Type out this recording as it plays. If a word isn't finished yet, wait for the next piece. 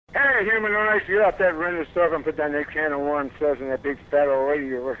right, human rights, you're out that rental store and put down that can of worm sauce and that big fat old lady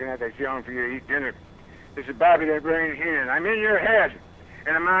you're looking at that's yelling for you to eat dinner. This is Bobby the Brain Heenan. I'm in your head,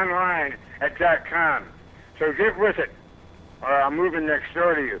 and I'm online at .com. So get with it, or I'm moving next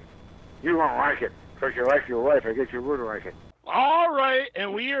door to you. You won't like it, because you like your wife. I guess you would like it. All right,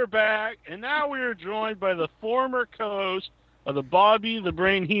 and we are back, and now we are joined by the former co-host of the Bobby the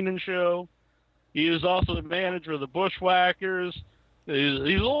Brain Heenan Show. He is also the manager of the Bushwhackers.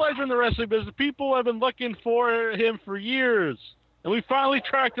 He's a legend in the wrestling business. People have been looking for him for years, and we finally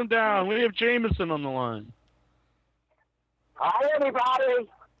tracked him down. We have Jameson on the line. Hi, everybody.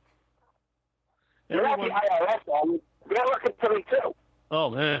 You're at the IRS, they're looking for me, too. Oh,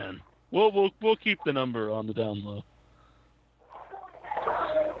 man. We'll keep the number on the down low.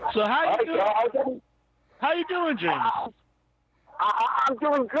 So how you doing? How you doing, James? I'm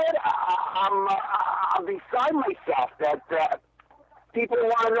doing good. I'm beside myself that people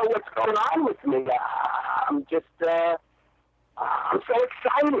want to know what's going on with me. I'm just I'm so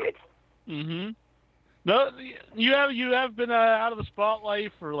excited. Mm-hmm. No, you have been out of the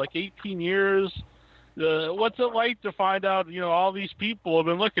spotlight for like 18 years. What's it like to find out, all these people have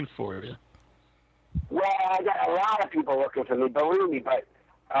been looking for you? Well, I got a lot of people looking for me, believe me, but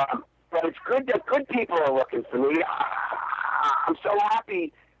it's good that good people are looking for me. I'm so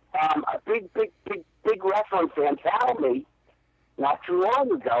happy. A big wrestling fan found me not too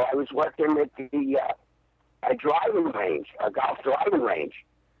long ago. I was working at a driving range, a golf driving range,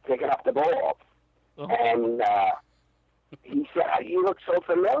 picking up the balls. Oh. And he said, "You look so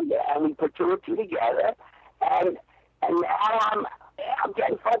familiar," and we put two and two together, and now I'm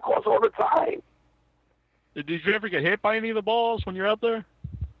getting phone calls all the time. Did you ever get hit by any of the balls when you're out there?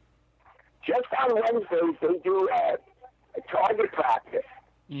 Just on Wednesdays, they do a target practice.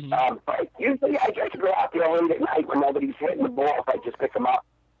 Mm-hmm. But usually I just go out there late at night when nobody's hitting the ball. I just pick them up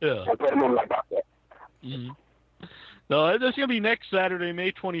and put them in my bucket. Mm-hmm. No, that's going to be next Saturday,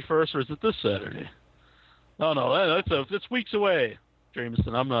 May 21st, or is it this Saturday? No, that's weeks away,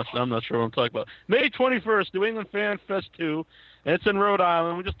 Jameson. I'm not sure what I'm talking about. May 21st, New England Fan Fest 2, and it's in Rhode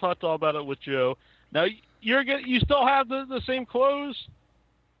Island. We just talked all about it with Joe. Now, you still have the same clothes?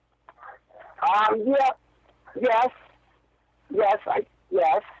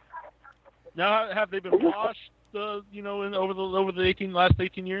 Yes. Now, have they been washed, over the last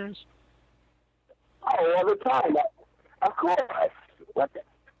 18 years? Oh, all the time. Of course.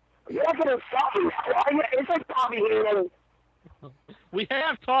 You're not going to stop me now, are you? Isn't Bobby Heenan? We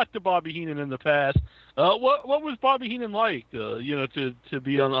have talked to Bobby Heenan in the past. What was Bobby Heenan like, to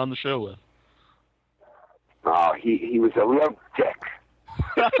be on the show with? Oh, he was a real dick.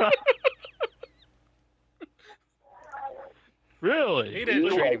 Really? He didn't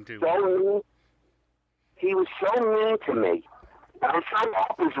treat him too well. He was so mean to me. I was trying to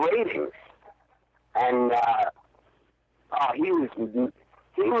help his ratings. And, he was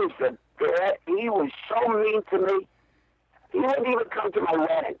so mean to me. He wouldn't even come to my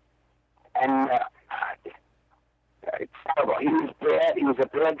wedding. And, it's terrible. He was bad. He was a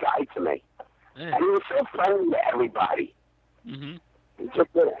bad guy to me. Man. And he was so friendly to everybody. Mm-hmm. He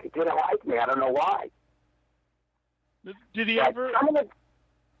just didn't like me. I don't know why. Did he ever?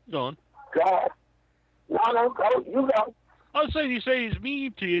 Go on. Go ahead. No, go. You go. I was saying, you say he's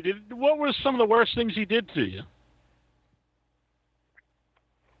mean to you. What were some of the worst things he did to you?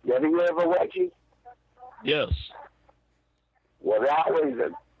 You ever hear of a wedgie? Yes. Well, that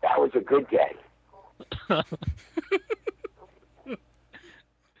was a good day.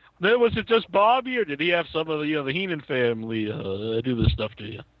 Then was it just Bobby, or did he have some of the Heenan family do this stuff to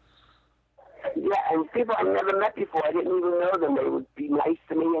you? Yeah, and people I've never met before, I didn't even know them. They would be nice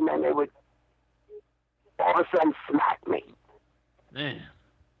to me, and then they would all of a sudden smack me. Man.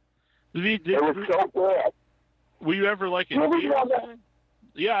 It was so bad. Were you ever like a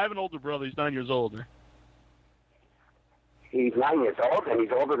Yeah, I have an older brother. He's 9 years older. He's 9 years old, and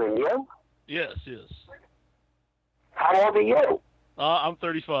he's older than you? Yes. How old are you? I'm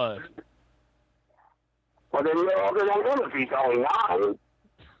 35. Well, then you're older than him if he's only 9.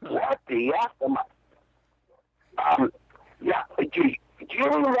 What the aftermath? Do you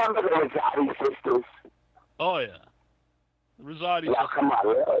remember the Rosati sisters? Oh, yeah. The Rosati sisters. Come on,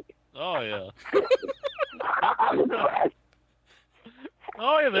 really? Oh, yeah. I'm impressed.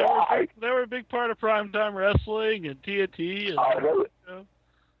 Oh, yeah, they were a big part of primetime wrestling and TNT. And,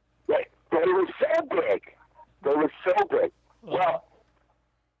 they were so big. Well,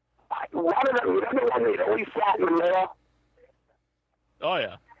 one of them, you know the one that always sat in the middle? Oh,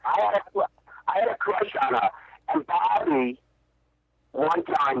 yeah. I had a crush on her, and Bobby one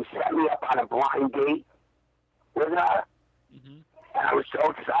time set me up on a blind date with her, And I was so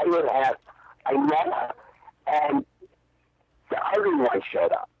excited. I met her, and the ugly one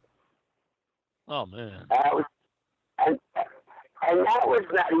showed up. Oh man. And that was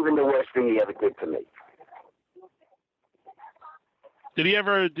not even the worst thing he ever did to me. Did you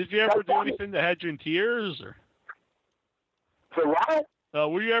ever do anything that had you in tears? Or? So what?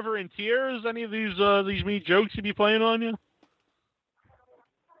 Were you ever in tears? Any of these mean jokes he'd be playing on you?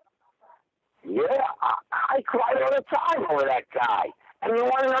 Yeah, I cry all the time over that guy. And you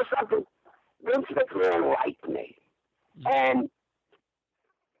want to know something? Vince McMahon liked me. And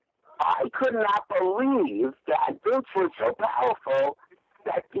I could not believe that Vince was so powerful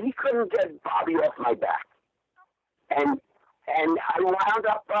that he couldn't get Bobby off my back. And I wound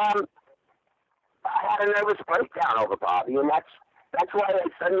up, I had a nervous breakdown over Bobby, and that's why I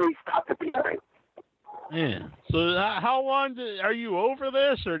suddenly stopped appearing. Yeah. So how long are you over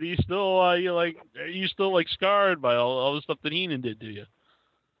this, or do you still are you still scarred by all the stuff that Heenan did to you?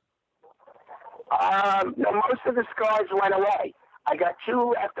 No, most of the scars went away. I got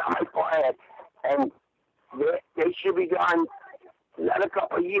 2 left on my forehead, and they should be gone another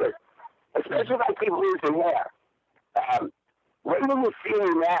couple of years. Especially if I keep losing hair. Wait till you see me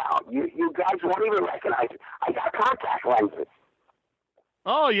now. You guys won't even recognize it. I got contact lenses.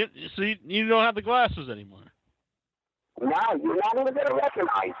 Oh, so you don't have the glasses anymore? No, you're not even going to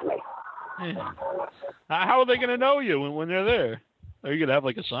recognize me. Yeah. How are they going to know you when they're there? Are you going to have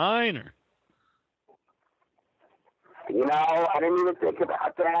a sign or? You know, I didn't even think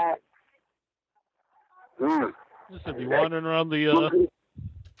about that. Just to be wandering around the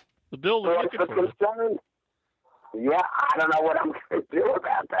building looking for you. Yeah, I don't know what I'm going to do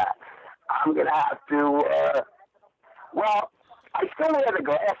about that. I'm going to have to, well, I still wear the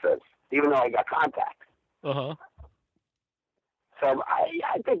glasses, even though I got contacts. Uh-huh. So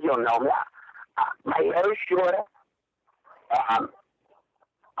I think you'll know me. My hair is shorter. I'm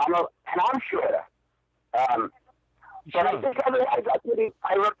shorter. But I think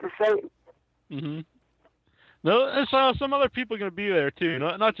I look the same. Mm-hmm. No, so some other people are going to be there too,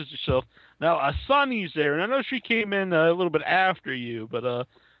 not just yourself. Now, Sonny's there, and I know she came in a little bit after you, but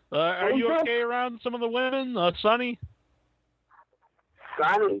are you okay around some of the women, Sonny?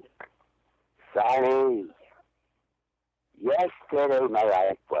 Sonny. Yesterday my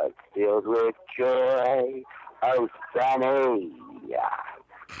life was filled with joy. Oh, Sonny. Yeah.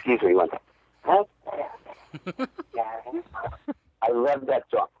 Excuse me one second. I love that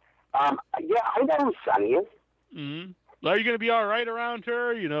song. Yeah, I know who Sonny is. Mm-hmm. Are you going to be all right around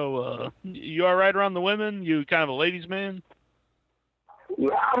her? You all right around the women? You kind of a ladies' man?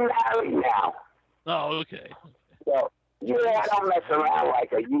 Yeah, I'm married now. Oh, okay. So, yeah, I don't mess around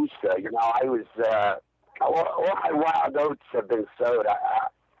like I used to. I was, all my wild oats have been sowed.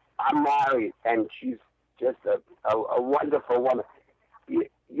 I'm married, and she's just a wonderful woman. You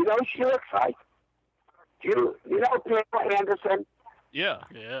know what she looks like? You know Pamela Anderson? Yeah.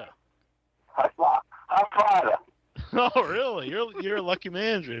 Her father. Oh, really? You're a lucky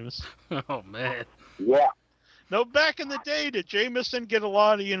man, Jameson. Oh, man. Yeah. Now, back in the day, did Jameson get a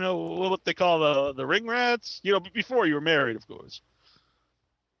lot of, what they call the ring rats? Before you were married, of course.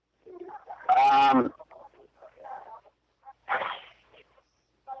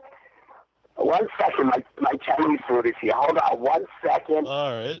 One second, my Chinese food is here. Hold on, 1 second.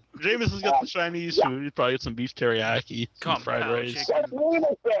 All right. Jameson's got the Chinese food. He's probably got some beef teriyaki, some fried rice. Leave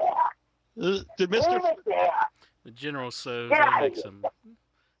it there. Did Mr. Leave it there. The General So's makes some.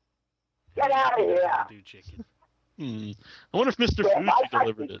 Get out of here. Do chicken. I wonder if Mr. Fuji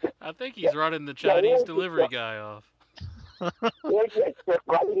delivered it. I think he's running the Chinese delivery guy off. Here's your tip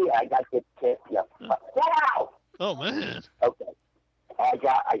right here. I got your tip. Get out. Oh, man. Okay. I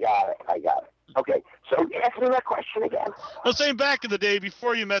got it. Okay, so ask me that question again. I was saying back in the day,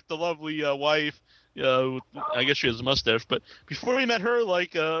 before you met the lovely wife, I guess she has a mustache, but before you met her,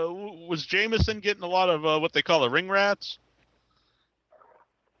 was Jameson getting a lot of what they call the ring rats?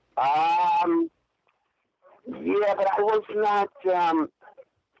 Yeah, but I was not,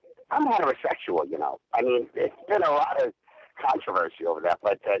 I'm heterosexual, I mean, there's been a lot of controversy over that,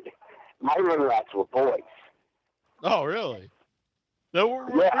 but my ring rats were boys. Oh, really? No,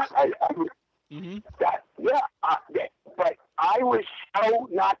 yeah, but I was so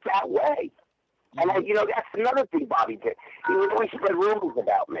not that way. And, that's another thing Bobby did. He would always spread rumors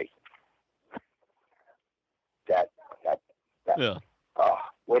about me. Yeah. Oh,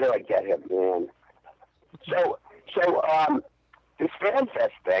 where did I get him, man? So, this Fan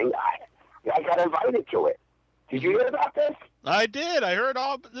Fest thing, I got invited to it. Did you hear about this? I did. I heard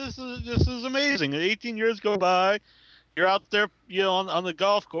all. This is amazing. 18 years go by. You're out there, on the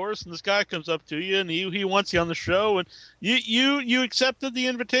golf course, and this guy comes up to you, and he wants you on the show, and you accepted the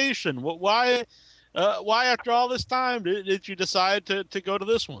invitation. Why after all this time did you decide to go to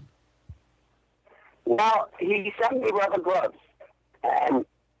this one? Well, he sent me rubber gloves, and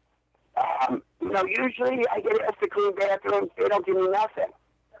usually I get asked to clean bathrooms. They don't give me nothing.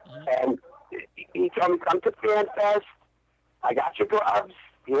 And he told me, come to Fan Fest. I got your gloves.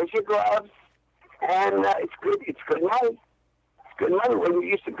 Here's your gloves. And it's good. It's good money. It's good money when you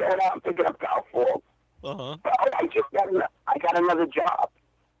used to go out and picking up golf balls. Uh-huh. But I got another job.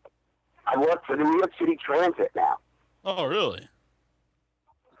 I work for the New York City Transit now. Oh, really?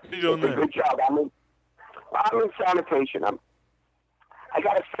 What are you doing It's a good job. I'm in sanitation. I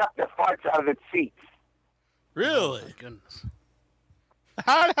got to suck the farts out of its seats. Really? Oh, my goodness.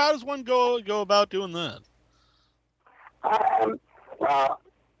 How does one go about doing that? I'm I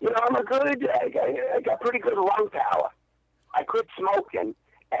got pretty good lung power. I quit smoking,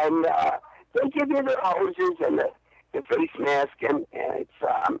 and they give you the hoses and the face mask, and it's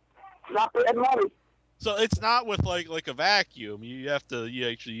not bad money. So it's not with like a vacuum. You actually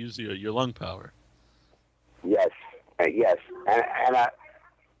use your lung power. Yes, yes, and I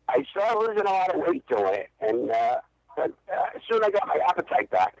started losing a lot of weight doing it, and soon I got my appetite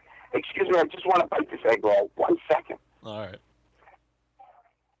back. Excuse me, I just want to bite this egg roll. 1 second. All right.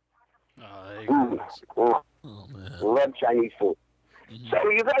 There you go. Oh man. Love Chinese food. Mm-hmm. So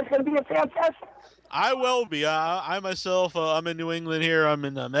you guys gonna be a Fan Fest? I will be. I myself, I'm in New England here. I'm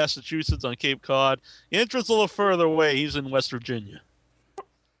in Massachusetts on Cape Cod. Andrew's a little further away. He's in West Virginia.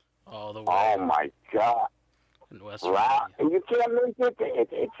 All the way. Oh my God! In West Wow, Virginia. and you can't make it.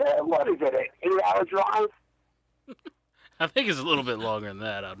 It's what is it? An 8-hour drive? I think it's a little bit longer than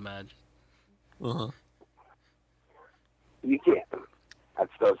that, I'd imagine. Uh-huh. You can't.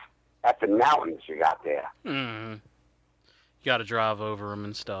 That's the mountains you got there. Mm-hmm. You got to drive over them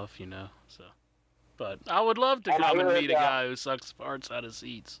and stuff, So, but I would love to And come I and heard, meet a guy who sucks farts out of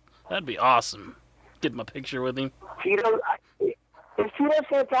seats. That'd be awesome. Get my picture with him. Is Tito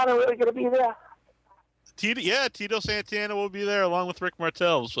Santana really going to be there? Tito Santana will be there along with Rick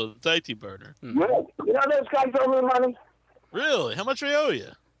Martel, so the IT burner. Mm-hmm. Yeah. You know those guys owe me money? Really? How much they owe you?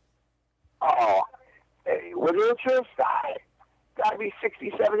 Oh, with interest, got to be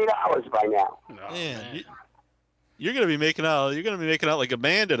 $60-$70 by now. Oh, Man, you're gonna be making out. You're gonna be making out like a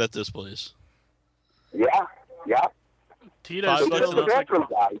bandit at this place. Yeah. Tito Five They bucks just an the hour. bathroom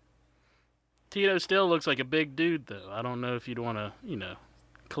guy. Tito still looks like a big dude, though. I don't know if you'd want to,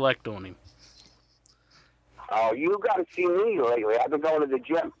 collect on him. Oh, you got to see me lately. I've been going to the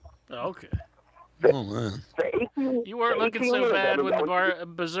gym. Okay. Oh man. For 18, You weren't for looking 18 so years, bad I've been when the going to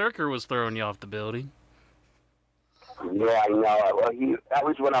berserker was throwing you off the building. Yeah, I know. Well, that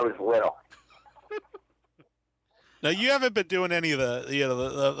was when I was little. Now you haven't been doing any of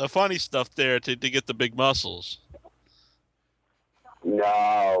the funny stuff there to get the big muscles.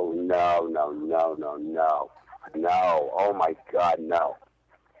 No. Oh my God, no.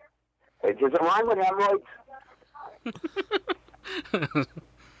 Does it rhyme with hemorrhoids?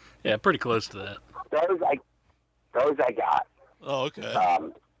 Yeah, pretty close to that. Those I got. Oh, okay.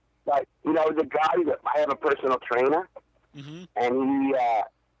 But the guy that I have a personal trainer, Mm-hmm. and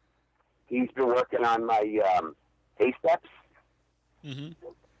he's been working on my A-steps. Mm-hmm.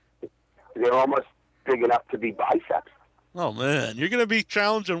 They're almost big enough to be biceps. Oh man, you're gonna be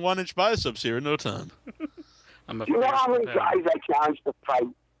challenging 1-inch biceps here in no time. I'm a Do you know how many competitor. guys I challenged to fight?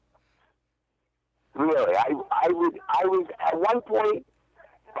 Really, I was at one point.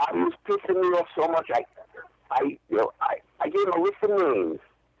 Bobby was pissing me off so much. I gave him a list of names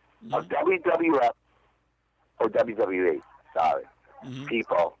of WWF or WWE, sorry,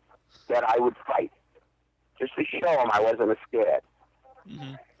 people that I would fight just to show them I wasn't scared.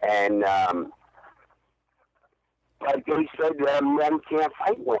 Mm-hmm. And but they said men can't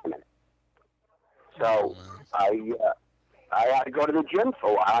fight women, so I had to go to the gym for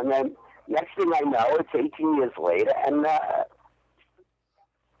a while, and then next thing I know, it's 18 years later, and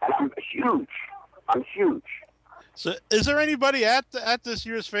I'm huge. I'm huge. So, is there anybody at this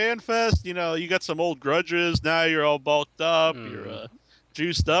year's Fan Fest? You got some old grudges. Now you're all bulked up. You're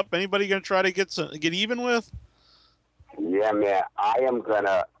juiced up. Anybody gonna try to get even with? Yeah, man. I am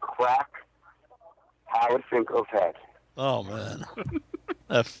gonna crack Howard Finkel's head. Oh man.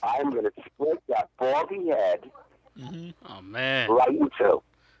 I'm gonna split that baldy head Oh, man. right in two.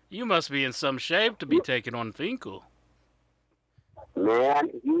 You must be in some shape to be taking on Finkel. Man,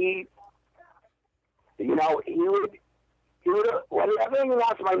 he would, whenever he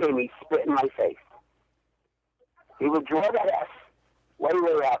announced my name, he'd spit in my face. He would draw that S way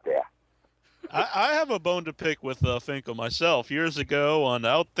out there. I have a bone to pick with Finkel myself. Years ago on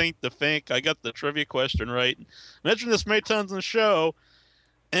Outthink the Fink, I got the trivia question right. Mentioned this many times on the show,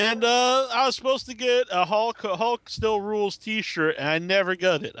 and I was supposed to get a Hulk Still Rules T-shirt, and I never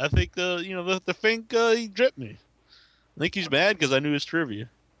got it. I think the Fink he dripped me. I think he's mad because I knew his trivia.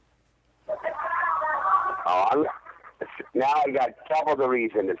 Oh, now I got double the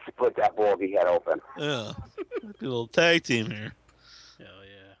reason to split that baldy head open. Yeah, a little tag team here. Hell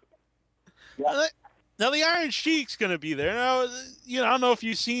yeah. Yeah. Now the Iron Sheik's gonna be there. Now, I don't know if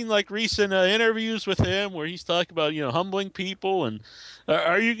you've seen like recent interviews with him where he's talking about humbling people, and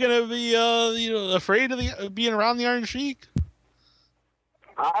are you gonna be afraid of being around the Iron Sheik?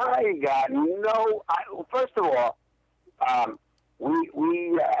 I got no. First of all,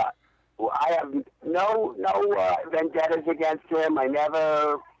 I have no vendettas against him. I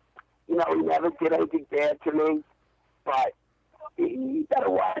never, he never did anything bad to me. But he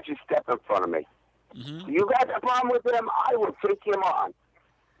better watch his step in front of me. Mm-hmm. You got a problem with him? I will take him on.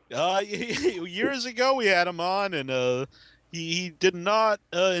 Years ago we had him on, and he did not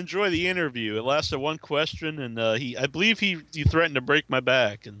enjoy the interview. It lasted one question, and I believe he threatened to break my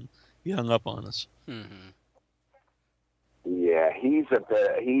back, and he hung up on us. Mm-hmm. Yeah, he's a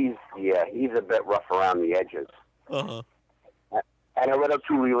bit rough around the edges. Uh-huh. And a little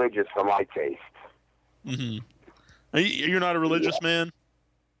too religious for my taste. Mm-hmm. You're not a religious man?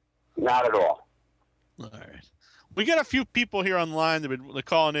 Not at all. All right. We got a few people here online that are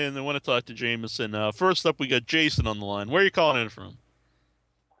calling in and want to talk to Jameson. First up, we got Jason on the line. Where are you calling in from?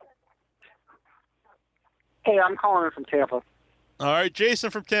 Hey, I'm calling in from Tampa. All right,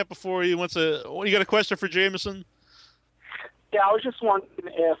 Jason from Tampa for you. You got a question for Jameson? Yeah, I was just wondering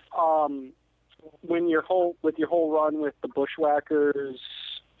if with your whole run with the Bushwhackers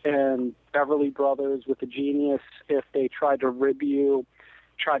and Beverly Brothers with the Genius, if they tried to rib you,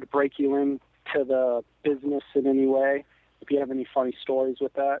 tried to break you into the business in any way, if you have any funny stories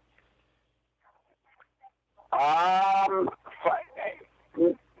with that.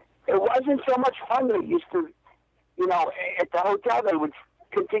 It wasn't so much fun. They used to, at the hotel, they would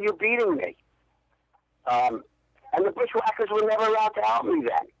continue beating me. And the Bushwhackers were never allowed to help me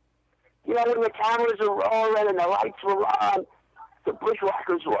then. When the cameras were rolling and the lights were on, the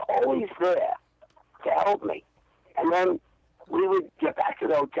Bushwhackers were always there to help me. And then we would get back to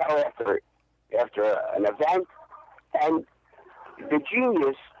the hotel after an event, and the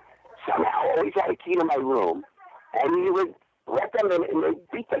Genius somehow always had a key to my room, and he would let them in, and they'd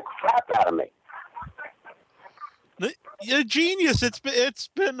beat the crap out of me. The Genius, it's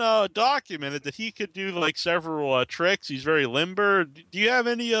been documented that he could do like several tricks. He's very limber. Do you have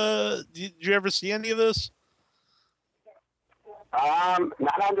any? Did you ever see any of this?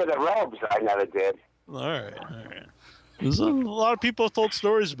 Not under the robes. I never did. All right. There's a lot of people have told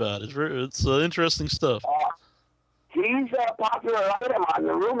stories about it. It's interesting stuff. He's a popular item on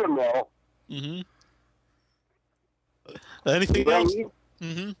the rumor mill. Mm-hmm. Anything else?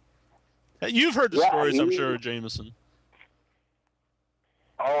 Mm-hmm. You've heard the stories, I'm sure, Jameson.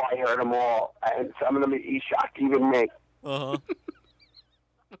 Oh, I heard them all, and some of them he shocked even me. Uh-huh.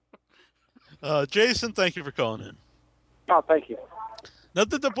 Jason, thank you for calling in. Oh, thank you. Now,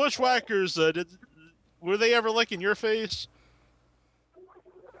 did the Bushwhackers, were they ever licking your face?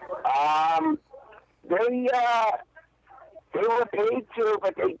 They were paid to,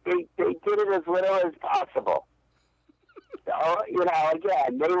 but they did it as little as possible.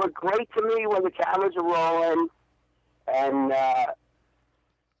 Again, they were great to me when the cameras were rolling, and they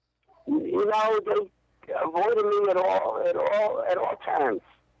avoided me at all times.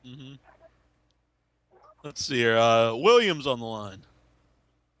 Mm-hmm. Let's see here. William's on the line.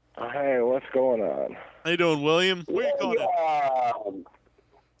 Hey, what's going on? How you doing, William? Where you calling in?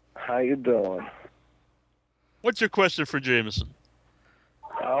 How you doing? What's your question for Jameson?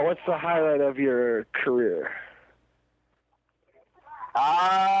 What's the highlight of your career?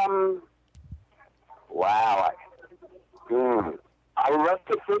 Wow. I would have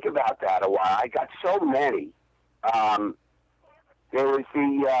to think about that a while. I got so many. There was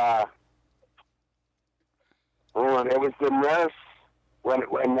the nurse when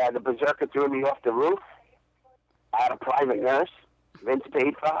the berserker threw me off the roof. I had a private nurse. Vince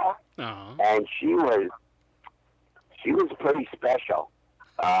paid for her, and she was pretty special.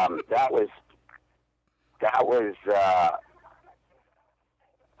 That was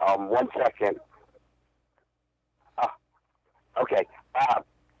 1 second. Okay. That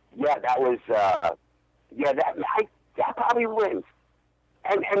was that probably wins.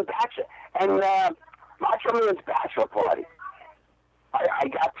 And Macho Man's bachelor party. I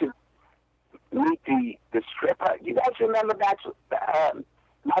got to meet the stripper. You guys remember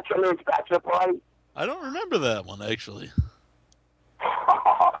Macho Man's bachelor party? I don't remember that one, actually.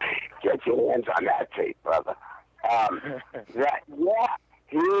 Get your hands on that tape, brother. Oh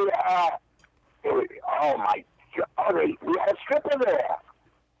my God, we had a stripper there,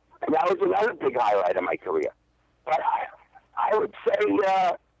 and that was another big highlight of my career. But I would say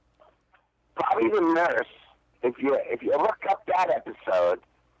probably the nurse. If you look up that episode,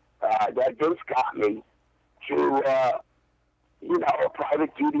 that Vince got me to a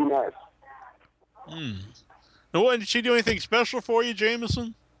private duty nurse. Now, did she do anything special for you,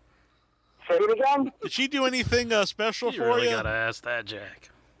 Jameson? Say it again? Did she do anything special You for really you? gotta ask that,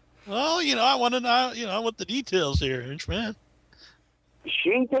 Jack. Well, I want to know. I want the details here, man.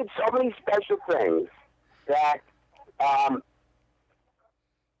 She did so many special things that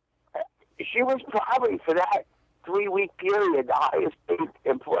she was probably, for that 3-week period, the highest paid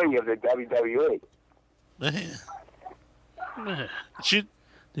employee of the WWE. Man.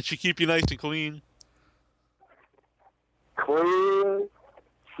 Did she keep you nice and clean? Clean,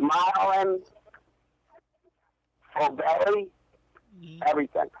 smiling, full belly,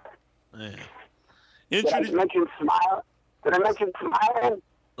 everything. Man. Did I mention smile? Did I mention smiling?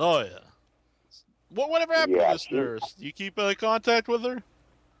 Oh, yeah. Whatever happened to this nurse? Do you keep contact with her?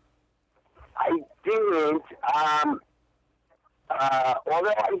 I didn't.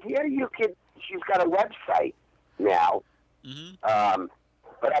 Although I hear she's got a website now. Mm-hmm.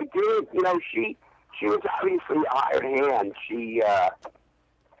 But I did, she was obviously a hired hand. She,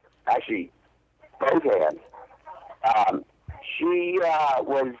 actually, both hands. She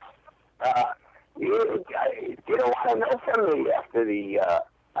was, didn't want to know from me after the,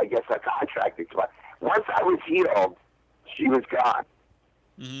 I guess, a contract expired. Once I was healed, she was gone.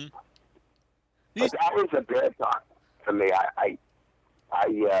 Mm-hmm. But that was a bad time for me. I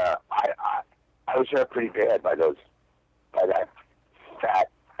was hurt pretty bad by that fat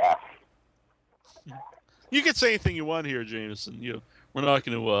F. You can say anything you want here, Jameson. We're not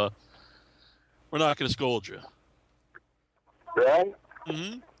going to scold you. Really?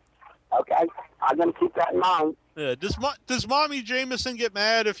 Mm-hmm. Okay, I'm gonna keep that in mind. Yeah. Does Mommy Jameson get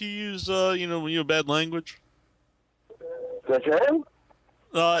mad if you use bad language? Does who?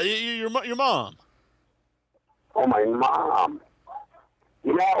 Your mom. Oh, my mom.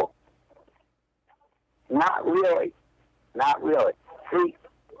 Not really. Not really. See,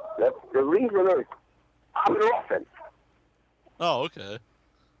 the reason is I'm an orphan. Oh, okay.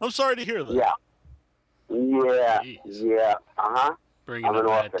 I'm sorry to hear that. Yeah. Jeez. Yeah. Uh-huh. Bringing I'm up an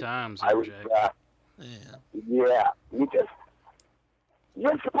bad orphan. times I here, was, Jack. yeah. You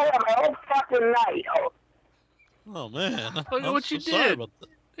spoiled my whole fucking night. Oh man. Look at I'm what so you sorry did. about that.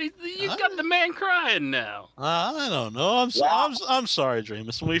 You got the man crying now. I don't know. I'm sorry,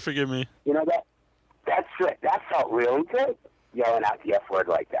 Jameson. Will you forgive me? That's it. That felt really good, yelling out the F word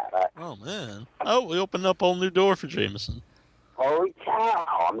like that. Oh man. Oh, we opened up a whole new door for Jameson. Holy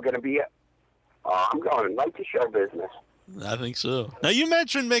cow! I'm going right to show business. I think so. Now you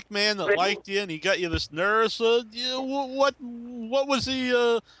mentioned McMahon that liked you, and he got you this nurse. What was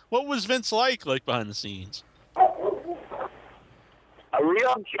Vince like behind the scenes? A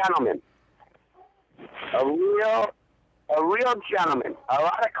real gentleman. A real gentleman. A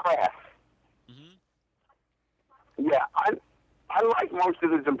lot of class. Mm-hmm. Yeah, unlike most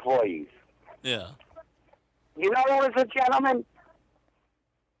of his employees. Yeah. You know who was a gentleman?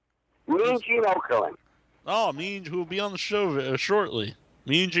 Mean Gene Okerlund. Oh, who will be on the show shortly.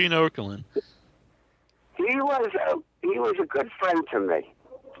 Mean Gene Okerlund. He was a good friend to me.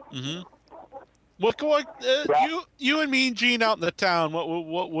 Mm-hmm. You and Mean Gene out in the town, what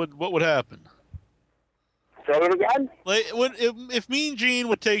would happen? Say it again? If Mean Gene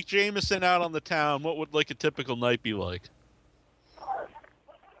would take Jameson out on the town, what would a typical night be like?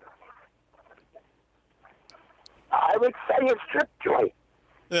 I would say a strip joint.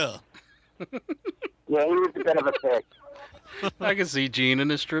 Yeah. Yeah, he was a bit of a pig. I can see Gene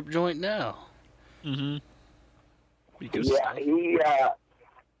in a strip joint now. Mm-hmm. Yeah,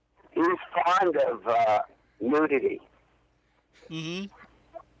 he's fond of nudity. Mm-hmm.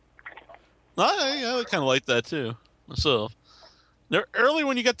 I kind of like that too myself. Early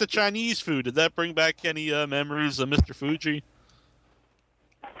when you got the Chinese food, did that bring back any memories of Mr. Fuji?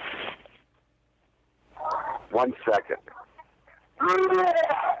 1 second.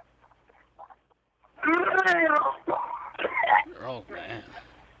 Oh man,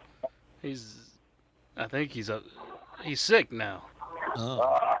 I think he's sick now. Oh.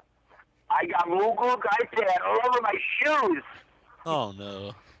 I got Moogle iPad all over my shoes. Oh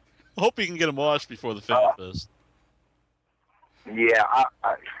no. I hope you can get them washed before the Fan Fest. Yeah,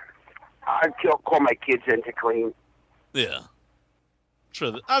 I'd call my kids in to clean. Yeah.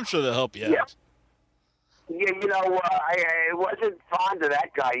 I'm sure they'll help you Yeah. out. Yeah, I wasn't fond of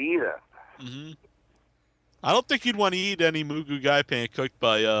that guy either. Hmm. I don't think you'd want to eat any Mugu Gai pan cooked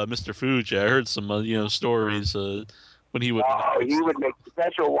by Mr. Fuji. I heard some stories when he would. Oh, he would make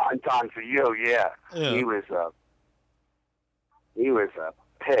special wonton for you. Yeah, Yeah. he was a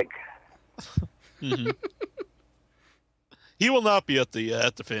pig. Hmm. He will not be at the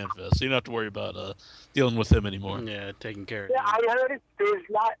fan fest. So you don't have to worry about dealing with him anymore. Yeah, taking care of Yeah, him. I heard it. There's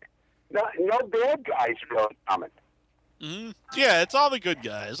no bad guys really coming. Hmm. Yeah, it's all the good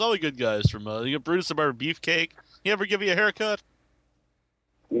guys. All the good guys from you got Brutus about Beefcake. He ever give you a haircut?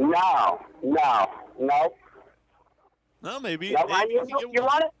 No. No, maybe. No, maybe you you get one.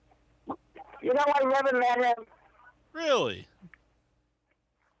 want it? I never met him. Really?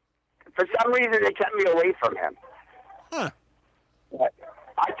 For some reason, they kept me away from him. Huh. But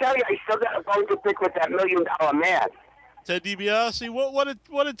I tell you, I still got a bone to pick with that $1 million man. Ted DiBiase? What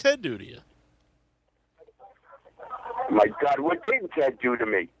did Ted do to you? My God, what did Ted do to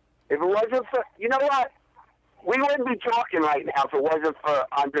me? If it wasn't for, you know what? We wouldn't be talking right now if it wasn't for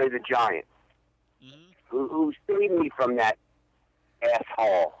Andre the Giant, Mm-hmm. who saved me from that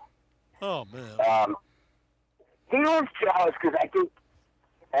asshole. Oh man. He was jealous because I think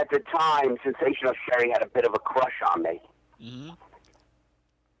at the time, Sensational Sherry had a bit of a crush on me. Mm-hmm.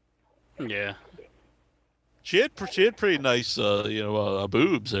 Yeah. She had pretty nice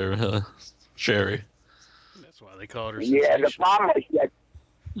boobs there, Sherry. That's why they called her Yeah, the Sensational. problem was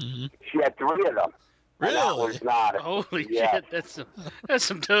Mm-hmm. she had 3 of them. And that Really? was not. Holy Yeah. shit, that's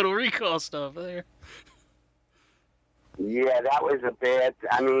some Total Recall stuff there. Yeah, that was a bad.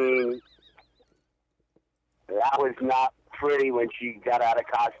 I mean, that was not pretty when she got out of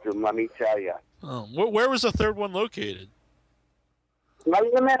costume. Let me tell you. Oh, where was the third one located? Right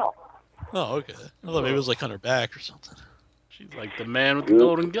in the middle. Oh, okay. I thought maybe it was like on her back or something. She's like the man with the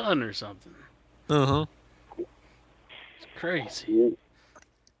golden gun or something. Uh-huh. It's crazy.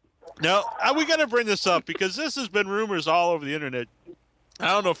 Now, we got to bring this up because this has been rumors all over the internet. I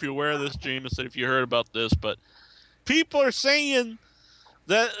don't know if you're aware of this, Jameson, if you heard about this, but people are saying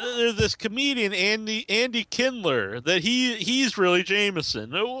that there's this comedian, Andy Kindler, that he's really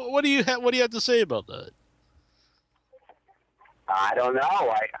Jameson. What do you have to say about that? I don't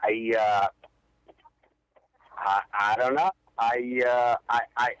know. I don't know. I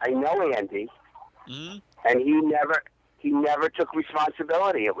know Andy, Mm-hmm. and he never took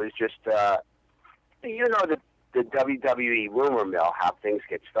responsibility. It was just the WWE rumor mill, how things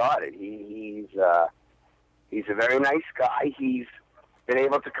get started. He's a very nice guy. He's been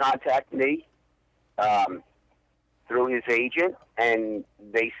able to contact me through his agent, and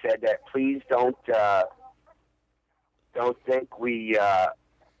they said that please don't think we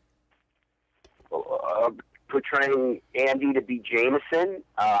portraying Andy to be Jameson.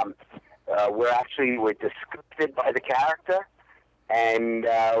 We're disgusted by the character and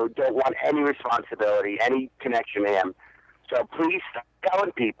don't want any responsibility, any connection to him. So please stop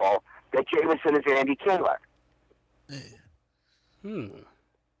telling people that Jameson is Andy Kindler.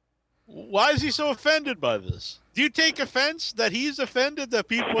 Why is he so offended by this? Do you take offense that he's offended that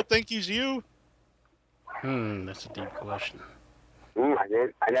people would think he's you? That's a deep question.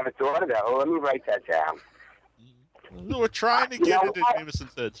 I never thought of that. Well, let me write that down. We're trying to get into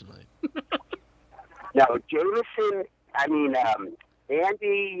Jameson's head tonight. No, Jameson,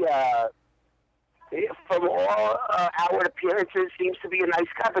 Andy, from all outward appearances, seems to be a nice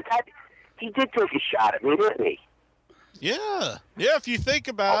guy, but he did take a shot at me, didn't he? Yeah. Yeah, if you think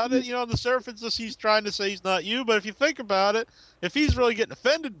about it, on the surface he's trying to say he's not you, but if you think about it, if he's really getting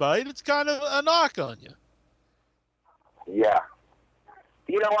offended by it, it's kind of a knock on you. Yeah.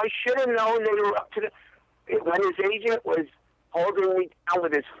 I should have known they were up to when his agent was holding me down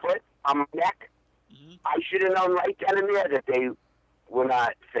with his foot on my neck, Mm-hmm. I should have known right then and there that they were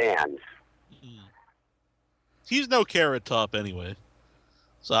not fans. Mm-hmm. He's no Carrot Top anyway,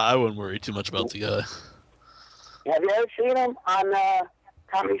 so I wouldn't worry too much about the guy. Have you ever seen him on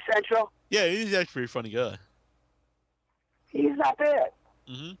Comedy Central? Yeah, he's actually a pretty funny guy. He's not bad.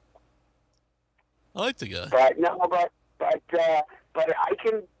 Mm-hmm. I like the guy. But I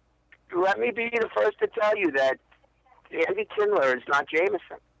can, let me be the first to tell you that Andy Kindler is not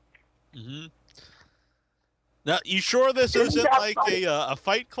Jameson. Mm-hmm. Now, you sure this isn't like a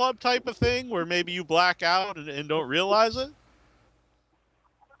Fight Club type of thing where maybe you black out and don't realize it?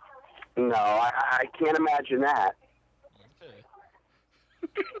 No, I can't imagine that.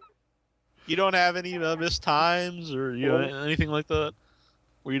 Okay. You don't have any missed times or anything like that?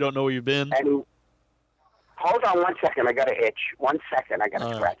 Where you don't know where you've been? Hold on 1 second. I got to itch. 1 second. I got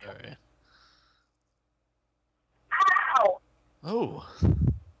to scratch. All right. Ow! Oh. You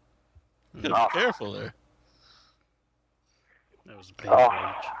Oh. gotta be careful there. That was a big Oh, age.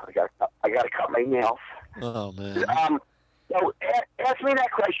 I gotta cut my nails. Oh, man. So ask me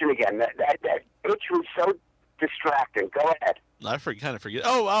that question again. That itch was so distracting. Go ahead. I kind of forget.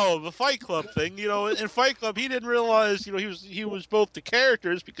 Oh, the Fight Club thing. You know, in Fight Club, he didn't realize. You know, he was both the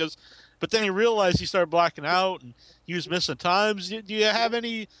characters but then he realized he started blacking out and he was missing times. Do you have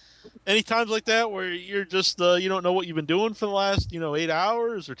any times like that where you're just you don't know what you've been doing for the last 8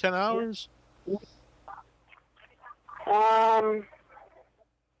 hours or 10 hours? Yeah,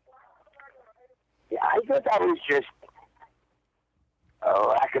 I thought that was just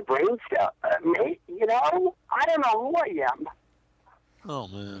lack of brain cell. Mate, I don't know who I am. Oh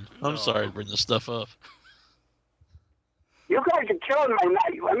man, I'm sorry to bring this stuff up. You guys are killing my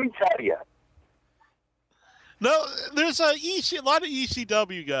night. Let me tell you. No, there's a lot of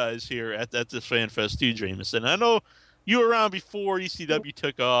ECW guys here at this fan fest too, Jameson. I know you were around before ECW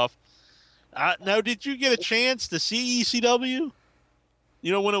took off. Now, did you get a chance to see ECW?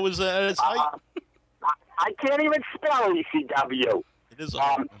 You know, when it was at its height? I can't even spell ECW. It is a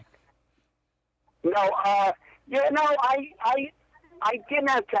hard one. No, I didn't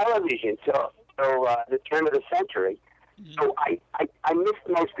have television till the turn of the century, so I missed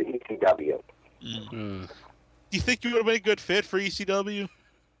most of ECW. Mm. Do you think you would have been a good fit for ECW?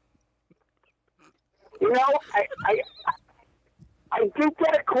 I did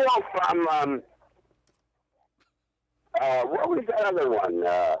get a call from what was that other one?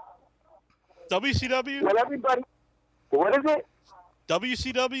 WCW? When everybody, what is it?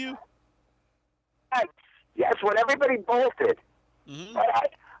 WCW? Yes, when everybody bolted. Mm-hmm.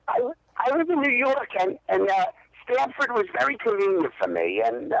 But I was in New York, and Stanford was very convenient for me.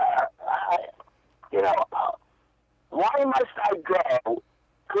 And why must I go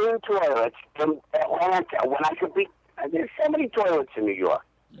clean toilets in Atlanta when I could be? There's so many toilets in New York.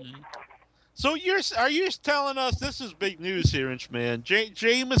 Mm-hmm. So are you telling us, this is big news here, Inchman?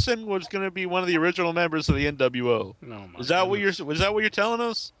 Jameson was going to be one of the original members of the NWO. No, was that what you're telling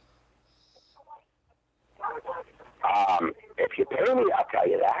us? If you pay me, I'll tell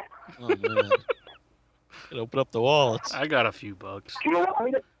you that. Oh man, open up the wallets. I got a few bucks. You know what I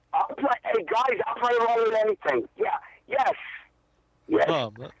mean? Hey guys, I'll play along with anything. Yeah, yes.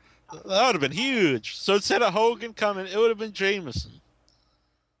 Oh, that would have been huge. So instead of Hogan coming, it would have been Jameson.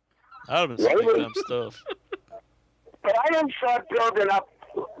 That would have been some big time stuff. But I didn't start building up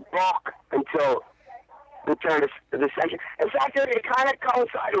bulk until the turn of the century. In fact, it kind of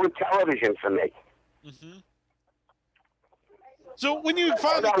coincided with television for me. Mm-hmm. So when you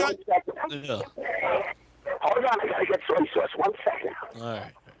finally got... Yeah. Hold on, I gotta get soy sauce. 1 second. All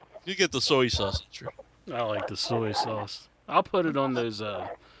right. You get the soy sauce. True. I like the soy sauce. I'll put it on those like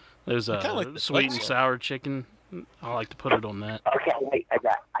sweet and sour chicken. I like to put it on that. Okay, wait, I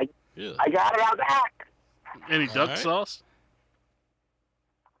got it on back. Any duck sauce?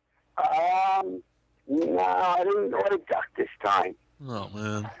 No, I didn't order duck this time. Oh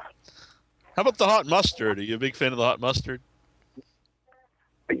man. How about the hot mustard? Are you a big fan of the hot mustard?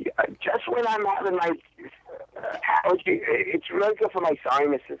 Just when I'm having my allergy, it's really good for my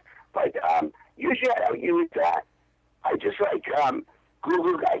sinuses. But usually I don't use that. I just like Goo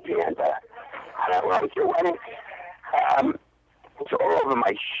Goo Giganta. I don't like it when it's all over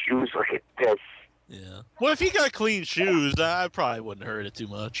my shoes. Look at this. Yeah. Well, if you got clean shoes, I probably wouldn't hurt it too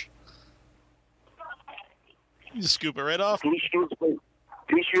much. You just scoop it right off. These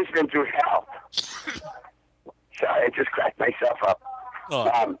shoes been through hell. So I just cracked myself up.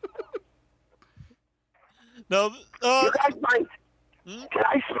 Oh. No. You guys mind? Can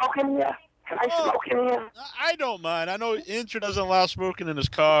I smoke in here? Can I smoke in here? I don't mind. I know Incher doesn't allow smoking in his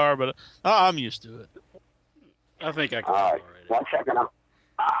car, but I'm used to it. I think I can. All right. 1 second.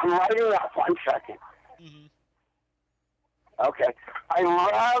 I'm writing up. 1 second. Mm-hmm. Okay. I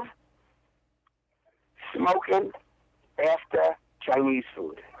love smoking after Chinese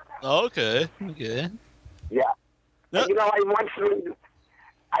food. Okay. Yeah. Yep. You know, I once go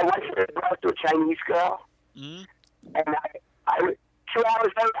out to a Chinese girl, and I 2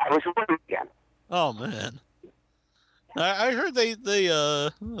 hours later, I was with her again. Oh man, I heard they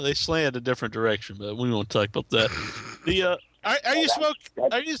slanted a different direction, but we won't talk about that. Are you smoking?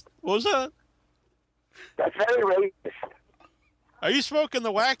 What was that? That's very racist. Are you smoking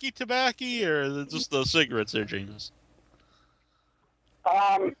the wacky tobacco or just the cigarettes there, James?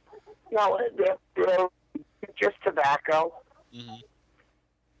 No, they're just tobacco. Mm-hmm.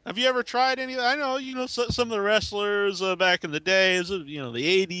 Have you ever tried any? I know, some of the wrestlers back in the days, the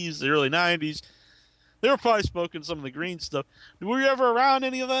 80s, the early 90s, they were probably smoking some of the green stuff. Were you ever around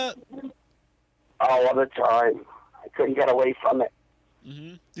any of that? All the time. couldn't get away from it.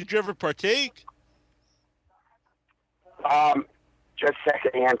 Mm-hmm. Did you ever partake? Just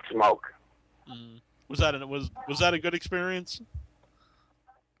secondhand smoke. Mm. Was that a good experience?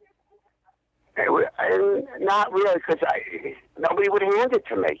 Not really, because nobody would hand it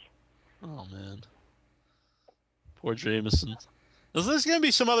to me. Oh man, poor Jameson. There's going to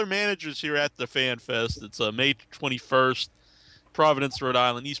be some other managers here at the Fan Fest. It's May 21st, Providence, Rhode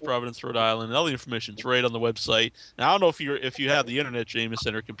Island, East Providence, Rhode Island. All the information's right on the website. Now, I don't know if you have the internet,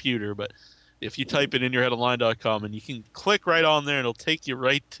 Jameson, or computer, but if you type it in yourheadonline.com, and you can click right on there, and it'll take you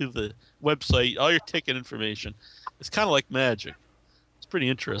right to the website, all your ticket information. It's kind of like magic. It's pretty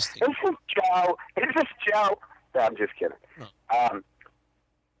interesting. Is this Joe? No, I'm just kidding. Oh.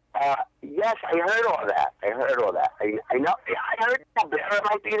 Yes, I heard all that. I know. I heard Paul Bearer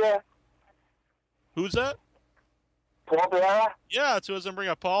might be there. Who's that? Paul Bearer? Yeah, it's who doesn't bring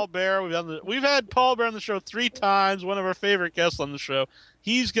up Paul Bear. We've had Paul Bear on the show 3 times. One of our favorite guests on the show.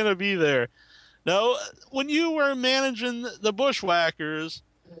 He's going to be there. Now, when you were managing the Bushwhackers,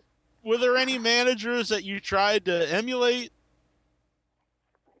 were there any managers that you tried to emulate?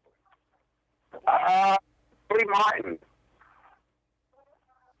 Billy Martin.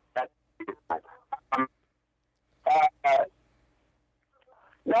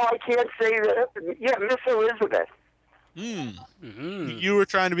 No, I can't say that. Yeah, Miss Elizabeth. Mm-hmm. You were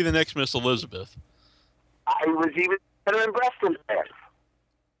trying to be the next Miss Elizabeth. I was even better in breast implants.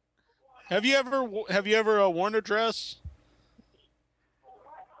 Have you ever worn a dress?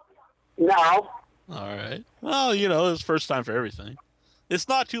 No. All right. Well, it's first time for everything. It's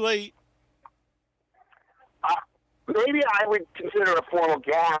not too late. Maybe I would consider a formal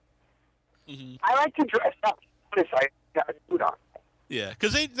gown. Mm-hmm. I like to dress up. I got a suit on. Yeah,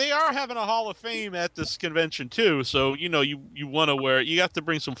 because they are having a Hall of Fame at this convention too. So you want to wear. You have to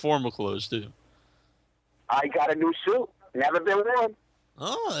bring some formal clothes too. I got a new suit. Never been worn.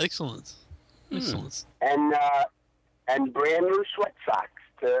 Oh, excellent. Excellent. And brand new sweat socks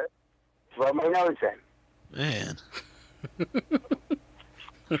to throw my nose in. Man.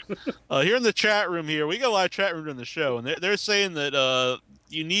 Here in the chat room here, we got a lot of chat room during the show, and they're saying that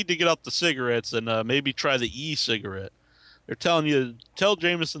you need to get off the cigarettes and maybe try the e-cigarette. They're telling you, tell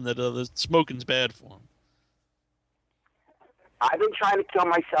Jameson that the smoking's bad for him. I've been trying to kill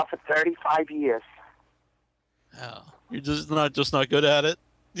myself for 35 years. Oh, you're just not good at it.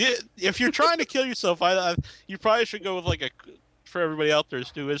 Yeah, if you're trying to kill yourself, you probably should go with for everybody out there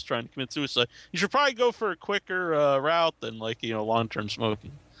who is trying to commit suicide. You should probably go for a quicker route than long-term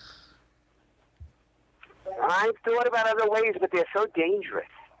smoking. I've thought about other ways, but they're so dangerous.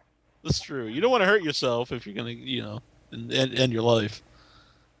 That's true. You don't want to hurt yourself if you're gonna, end your life.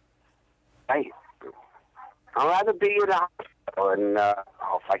 I'd rather be in a hospital, and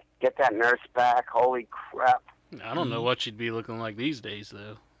if I get that nurse back, holy crap. I don't know what you'd be looking like these days,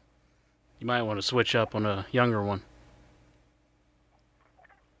 though. You might want to switch up on a younger one.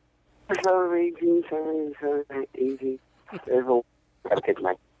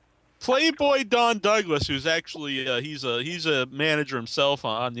 Playboy Don Douglas, who's actually he's a manager himself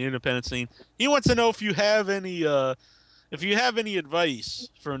on the independent scene. He wants to know if you have any advice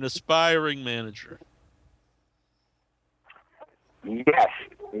for an aspiring manager. Yes,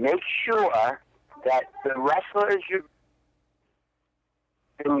 make sure that the wrestlers you.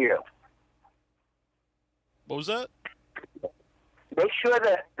 What was that? Make sure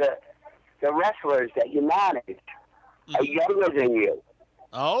that the wrestlers that you manage are younger than you.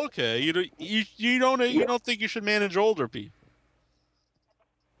 Oh, okay. You don't think you should manage older people?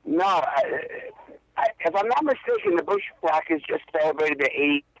 No, if I'm not mistaken, the Bushwhackers just celebrated their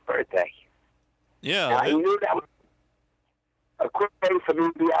 80th birthday. Yeah. And I knew that was a quick way for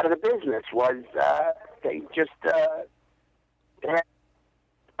me to be out of the business. Was they just they had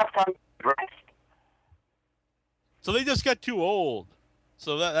tough time dressed. So they just got too old.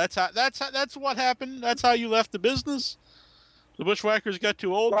 So that's what happened. That's how you left the business. The Bushwhackers got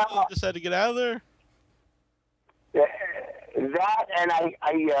too old. Well, and just had to get out of there. That and I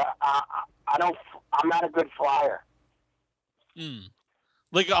don't. I'm not a good flyer.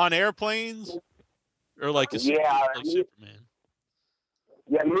 Like on airplanes, or like like Superman.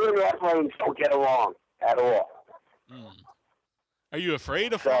 Yeah, me and airplanes don't get along at all. Are you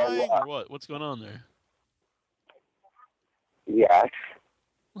afraid of flying, or what? What's going on there? Yes.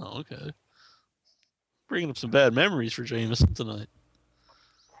 Oh, okay. Bringing up some bad memories for Jameson tonight.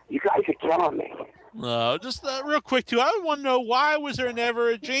 You guys are killing me. Just real quick, too. I want to know, why was there never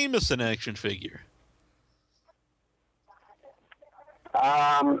a Jameson action figure?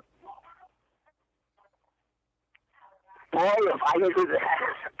 Boy, if I can do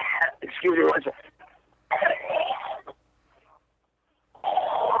that. Excuse me, one second.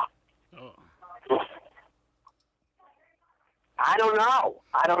 I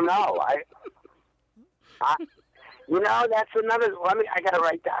don't know. You know, that's another. I gotta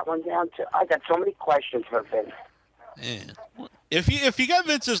write that one down too. I got so many questions for Vince. Man. If you got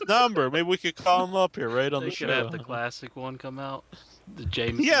Vince's number, maybe we could call him up here right on They the could show. have the classic one come out. The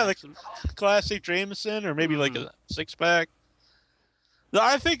Jameson. Yeah, the accent. classic Jameson, or maybe like a 6-pack. No,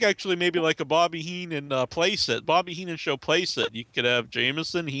 I think actually maybe like a Bobby Heenan playset. Bobby Heenan show playset. You could have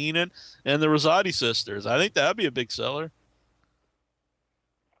Jameson, Heenan, and the Rosati sisters. I think that'd be a big seller.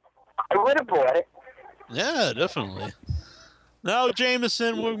 I would have bought it. Yeah, definitely. Now,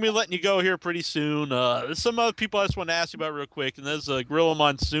 Jameson, we're going to be letting you go here pretty soon. There's some other people I just want to ask you about real quick, and there's Gorilla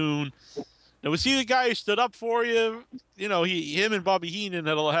Monsoon. Now, was he the guy who stood up for you? You know, him and Bobby Heenan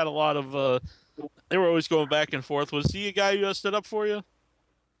had a lot of, they were always going back and forth. Was he a guy who stood up for you?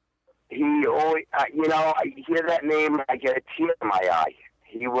 He always, you know, I hear that name, I get a tear in my eye.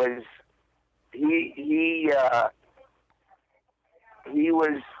 He was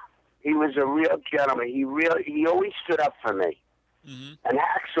a real gentleman. He always stood up for me. Mm-hmm. And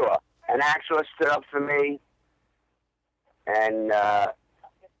Hacksaw stood up for me. And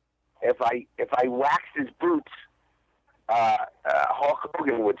if I waxed his boots, Hulk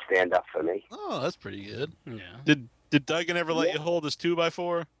Hogan would stand up for me. Oh, that's pretty good. Yeah. Did Duggan ever let you hold his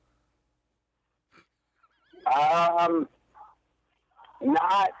 2x4?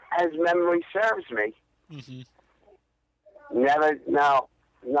 Not as memory serves me. Mm-hmm. Never. No.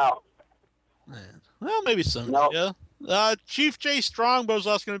 Man. Well, maybe someday. No. Yeah. Chief Jay Strongbow's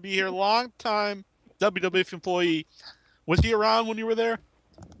also going to be here. Long time WWF employee. Was he around when you were there?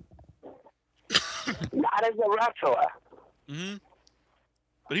 Not as a wrestler. Mm-hmm.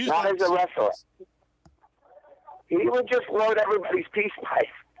 But he was Not as a wrestler. He would just load everybody's peace pipe.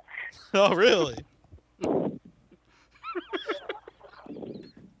 Oh, really?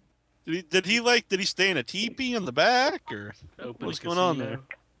 Did he stay in a teepee in the back, or Open what's a going on casino.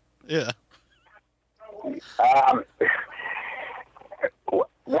 there? Yeah.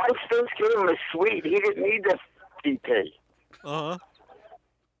 Once Vince gave him a suite, he didn't need the TP. Uh-huh.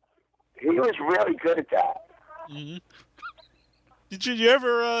 He was really good at that. Mm-hmm. Did you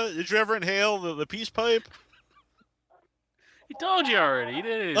ever inhale the peace pipe? He told you already. He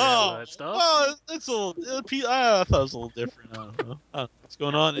didn't know Oh, that stuff. well, it's a little. I thought it was a little different. I don't know. What's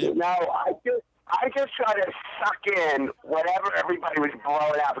going on? No, I just try to suck in whatever everybody was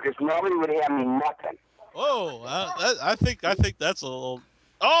blowing out because nobody would hand me nothing. Oh, I think that's a little.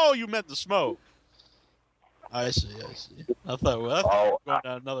 Oh, you meant the smoke. I see. I thought we were going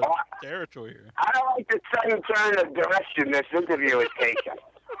down another territory here. I don't like the sudden turn of direction this interview is taking.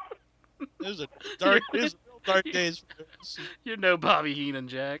 There's a real dark days. You know Bobby Heenan,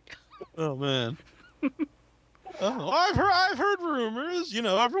 Jack. Oh man. Oh, I've heard rumors. You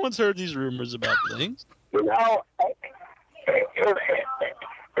know, everyone's heard these rumors about things. You know,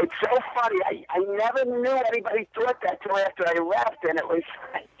 it's so funny. I never knew anybody thought that till after I left, and it was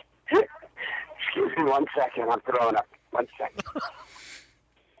like, excuse me 1 second, I'm throwing up. 1 second.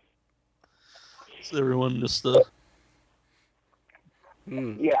 So everyone just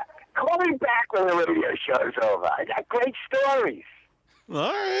Yeah. Call me back when the radio show's over. I got great stories.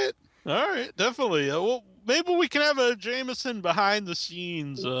 All right, definitely. Well, maybe we can have a Jameson behind the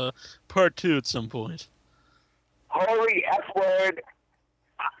scenes part 2 at some point. Holy F word.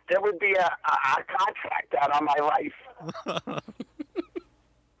 There would be a contract out on my life.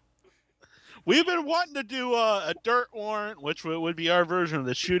 We've been wanting to do a dirt warrant, which would be our version of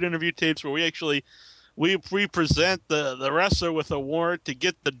the shoot interview tapes, where we present the wrestler with a warrant to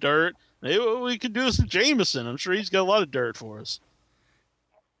get the dirt. Maybe we could do this with Jameson. I'm sure he's got a lot of dirt for us.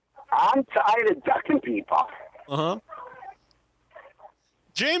 I'm tired of ducking people. Uh-huh.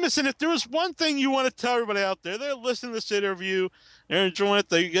 Jameson, if there was one thing you want to tell everybody out there, they're listening to this interview, they're enjoying it,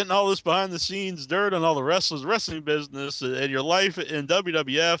 they're getting all this behind-the-scenes dirt on all the wrestling business and your life in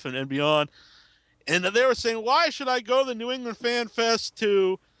WWF and beyond, and they were saying, why should I go to the New England Fan Fest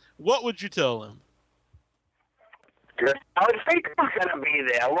 2? What would you tell them? I would think I'm going to be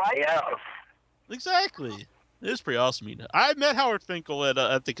there. Why else? Exactly. It is pretty awesome. I met Howard Finkel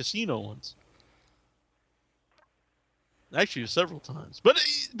at the casino once. Actually, several times. But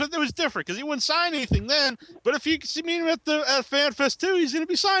it was different because he wouldn't sign anything then. But if you see me at Fan Fest 2, he's going to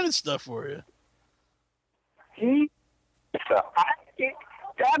be signing stuff for you.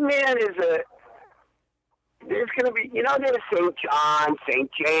 That man is there's going to be, there's St. John,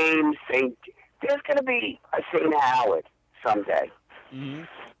 St. James, there's going to be a St. Howard someday. Mm-hmm.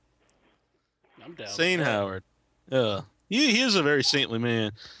 I'm down. St. Howard. Yeah. He is a very saintly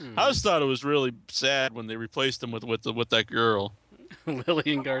man. I just thought it was really sad when they replaced him with that girl.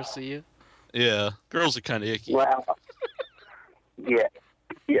 Lillian Garcia. Yeah. Girls are kind of icky. Well, Yeah.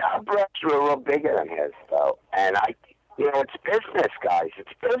 Yeah, our breasts were a little bigger than his, though. And it's business, guys. It's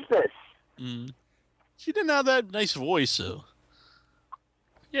business. Mm. She didn't have that nice voice, though.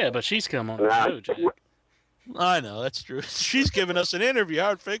 Yeah, but she's come on the show, Jack. I know, that's true. She's giving us an interview.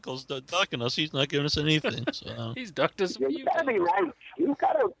 Howard Finkel's ducking us. He's not giving us anything. So. He's ducked us a few You gotta times. be nice. You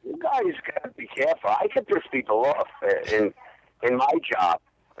guys gotta be careful. I could piss people off in my job.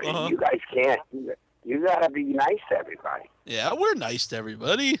 Uh-huh. You guys can't. You gotta be nice to everybody. Yeah, we're nice to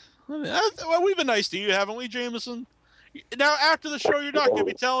everybody. I mean, well, we've been nice to you, haven't we, Jameson? Now, after the show, you're not going to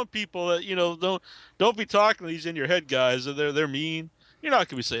be telling people that, don't be talking to these in your head guys. They're mean. You're not going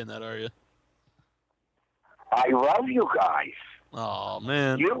to be saying that, are you? I love you guys. Oh,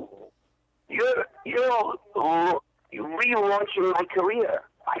 man. You're relaunching my career.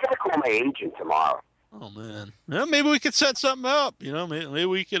 I gotta call my agent tomorrow. Oh, man. Well, maybe we could set something up. Maybe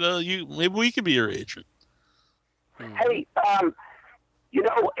we could. Maybe we could be your agent. Hey,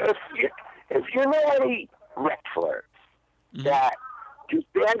 if you know any wrestlers that do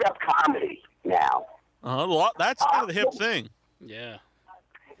stand-up comedy now. That's kind of the hip thing. Yeah.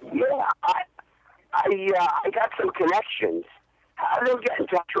 Yeah, I got some connections. Have them get in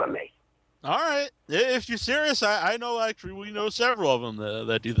touch with me. All right. If you're serious, I know, actually, we know several of them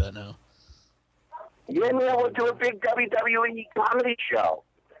that do that now. Yeah, man, we'll do a big WWE comedy show.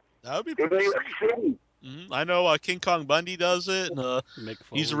 That would be in pretty New York City. I know King Kong Bundy does it, and Mick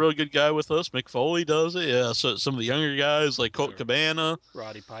he's a real good guy with us. Mick Foley does it. Yeah, so some of the younger guys like Colt Cabana.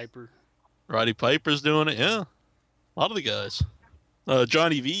 Roddy Piper. Roddy Piper's doing it, yeah. A lot of the guys.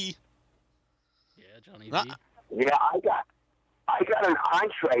 Johnny V. Yeah, Johnny V. Yeah, I got an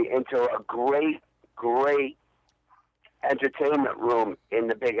entree into a great entertainment room in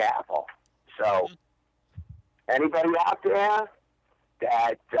the Big Apple. So, anybody out there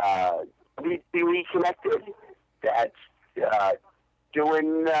that WWE connected, that's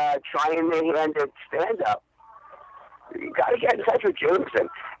trying their hand at stand-up, you got to get in touch with Jameson.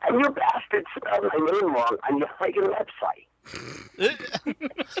 And you bastards spelled my name wrong on your freaking website.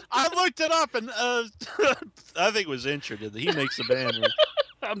 I looked it up, and I think it was Incher. He makes the banner.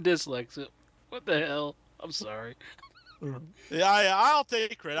 I'm dyslexic. What the hell? I'm sorry. Yeah, I'll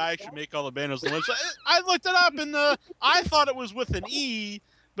take credit. I actually make all the banners. I looked it up, and I thought it was with an E,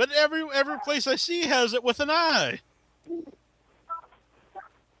 but every place I see has it with an I.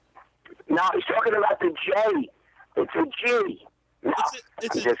 No, he's talking about the J. It's a G. No,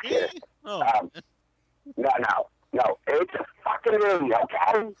 it's I'm a just G? kidding. Oh. No. It's a fucking movie,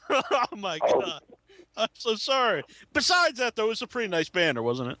 okay? Oh, my God. I'm so sorry. Besides that, though, it was a pretty nice banner,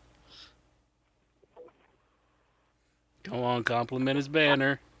 wasn't it? Come on, compliment his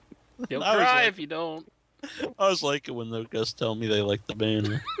banner. He'll cry if you don't. I was liking when the guys tell me they like the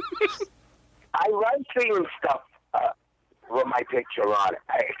banner. I like seeing stuff with my picture on it,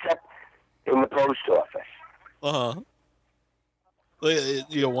 except in the post office. Uh-huh.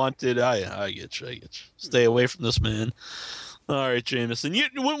 You wanted, I get you. Stay away from this man. All right, Jameson.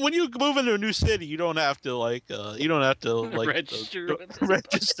 When you move into a new city, you don't have to register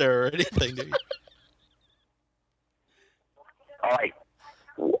register or anything, do you? All right.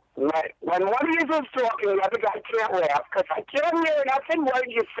 When one of you is talking, the other guy can't laugh because I can't hear nothing what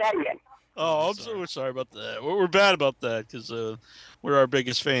you're saying. Oh, I'm so sorry about that. We're bad about that because we're our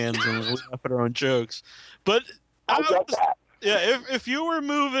biggest fans and we laugh at our own jokes. But I get that. Yeah, if you're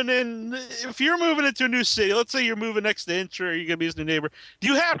moving into a new city, let's say you're moving next to Incher, or you're gonna be his new neighbor, do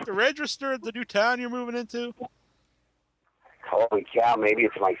you have to register at the new town you're moving into? Holy cow, maybe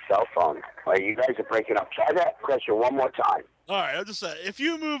it's my cell phone. All right, you guys are breaking up. Try that question one more time. All right, I'll just say, if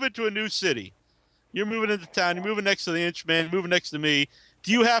you move into a new city, you're moving into town, you're moving next to the Inchman, you're moving next to me,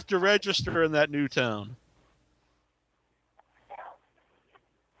 do you have to register in that new town?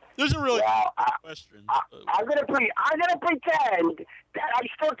 There's a really question. I'm gonna pretend that I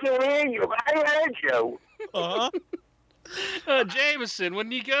still can't hear you, but I heard you. Jameson,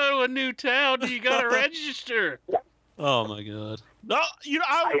 when you go to a new town, do you gotta register? Oh my God! No,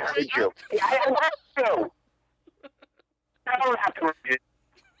 I heard you. I heard you. I don't have to register.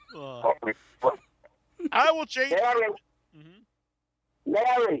 I will change.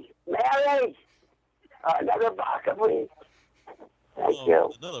 Mary, another vodka, please. Thank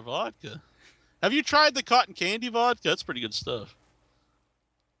you. Another vodka. Have you tried the cotton candy vodka? That's pretty good stuff.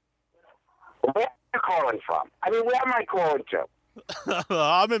 Where are you calling from? I mean, where am I calling to?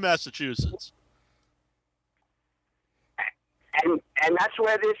 I'm in Massachusetts. And that's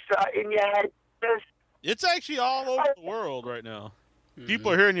where this in your head is? It's actually all over the world right now.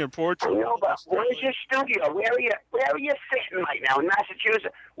 People are hearing you in Portugal. I know, but where's your studio? Where are you sitting right now in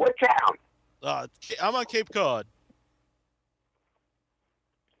Massachusetts? What town? I'm on Cape Cod.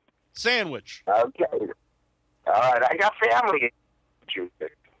 Sandwich. Okay. All right, I got family.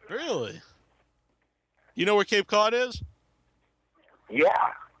 Really? You know where Cape Cod is?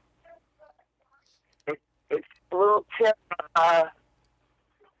 Yeah. It's a little tip.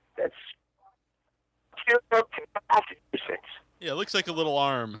 That's Massachusetts. Yeah, it looks like a little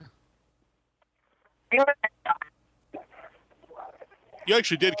arm. You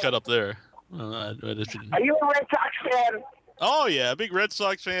actually did cut up there. Are you a Red Sox fan? Oh, yeah. Big Red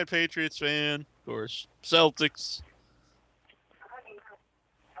Sox fan, Patriots fan, of course. Celtics.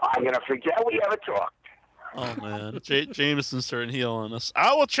 I'm going to forget we ever talked. Oh, man. Jameson's starting heel on us.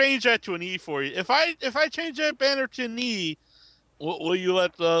 I will change that to an E for you. If I change that banner to an E, will you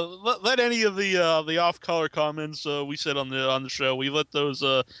let any of the off-color comments we said on the show, we let those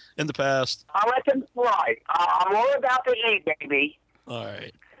in the past? I'll let them fly. I'm all about the E, baby. All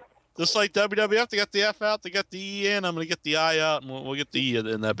right. Just like WWF, they got the F out, they got the E in. I'm going to get the I out, and we'll get the E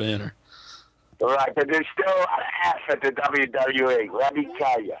in that banner. All right, but there's still an F at the WWE. Let me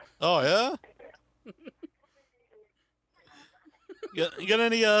tell you. Oh, yeah? You got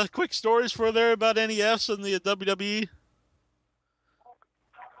any quick stories for there about any Fs in the WWE?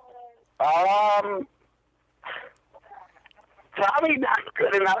 Probably not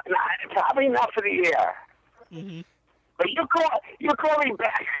good enough. Probably not for the year. Mm-hmm. But you call me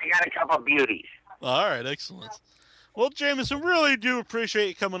back. I got a couple of beauties. All right, excellent. Well, Jameson, really do appreciate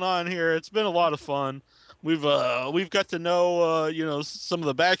you coming on here. It's been a lot of fun. We've got to know some of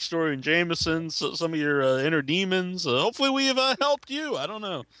the backstory in Jameson, some of your inner demons. Hopefully, we've helped you. I don't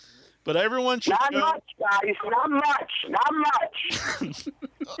know, but everyone should. Not much, guys. Not much.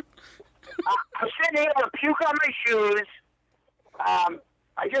 I'm sitting here with puke on my shoes.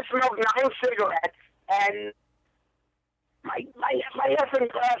 I just smoked 9 cigarettes, and my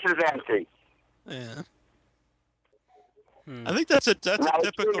effing glass is empty. Yeah. I think that's a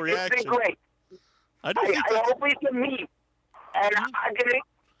typical reaction. It's been great. I hope we can meet, and I'm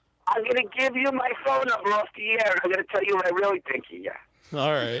gonna give you my phone number off the air, and I'm gonna tell you what I really think of you.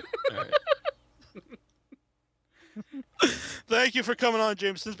 All right. Thank you for coming on,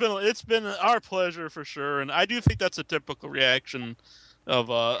 James. It's been our pleasure for sure, and I do think that's a typical reaction of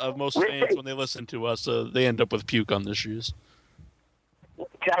most fans when they listen to us. They end up with puke on their shoes.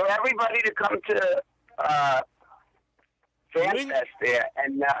 Tell everybody to come to FanFest there,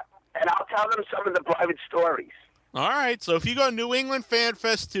 and I'll tell them some of the private stories. All right, so if you go to New England Fan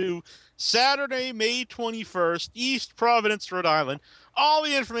Fest 2, Saturday, May 21st, East Providence, Rhode Island, all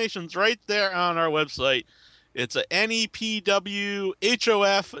the information's right there on our website. It's a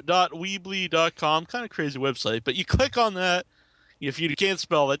nepwhof.weebly.com. Kind of crazy website, but you click on that. If you can't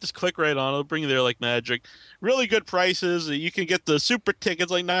spell that, just click right on it. It'll bring you there like magic. Really good prices. You can get the super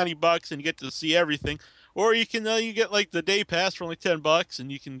tickets like $90, and you get to see everything. Or you can you get like the day pass for only $10,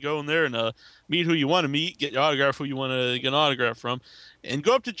 and you can go in there and meet who you want to meet, get your autograph who you want to get an autograph from, and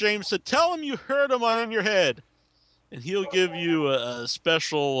go up to Jameson, tell him you heard him on Your Head, and he'll give you a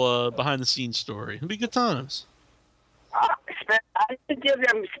special behind-the-scenes story. It'll be good times. I can give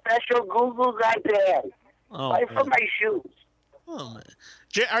them special Google iPad. Right from my shoes. Oh man,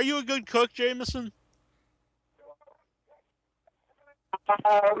 are you a good cook, Jameson?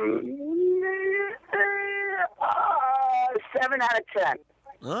 7 out of 10.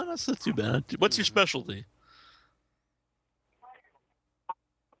 Oh, that's not too bad. What's your specialty?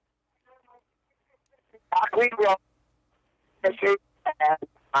 Broccoli roll and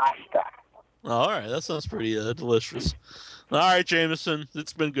pasta. All right, that sounds pretty delicious. All right, Jameson,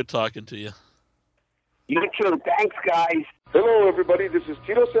 it's been good talking to you. You too. Thanks, guys. Hello, everybody. This is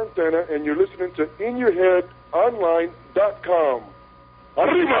Tito Santana, and you're listening to InYourHeadOnline.com.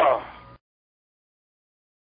 Arriba!